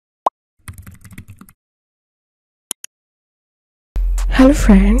Hello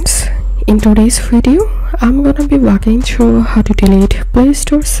friends, in today's video I'm gonna be walking through how to delete Play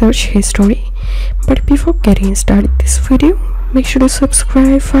Store search history. But before getting started this video, make sure to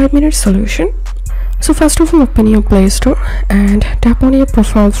subscribe 5-minute solution. So first of all, open your Play Store and tap on your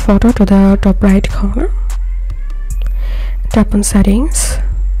profile photo to the top right corner. Tap on settings,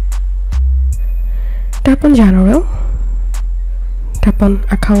 tap on general, tap on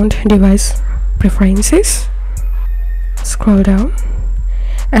account device preferences, scroll down,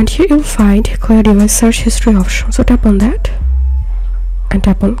 and here you'll find clear device search history option. So tap on that and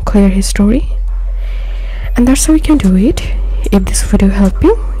tap on clear history, and that's how you can do it. If this video helped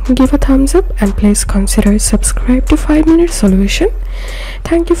you, give a thumbs up and please consider subscribe to 5-minute solution.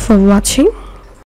 Thank you for watching.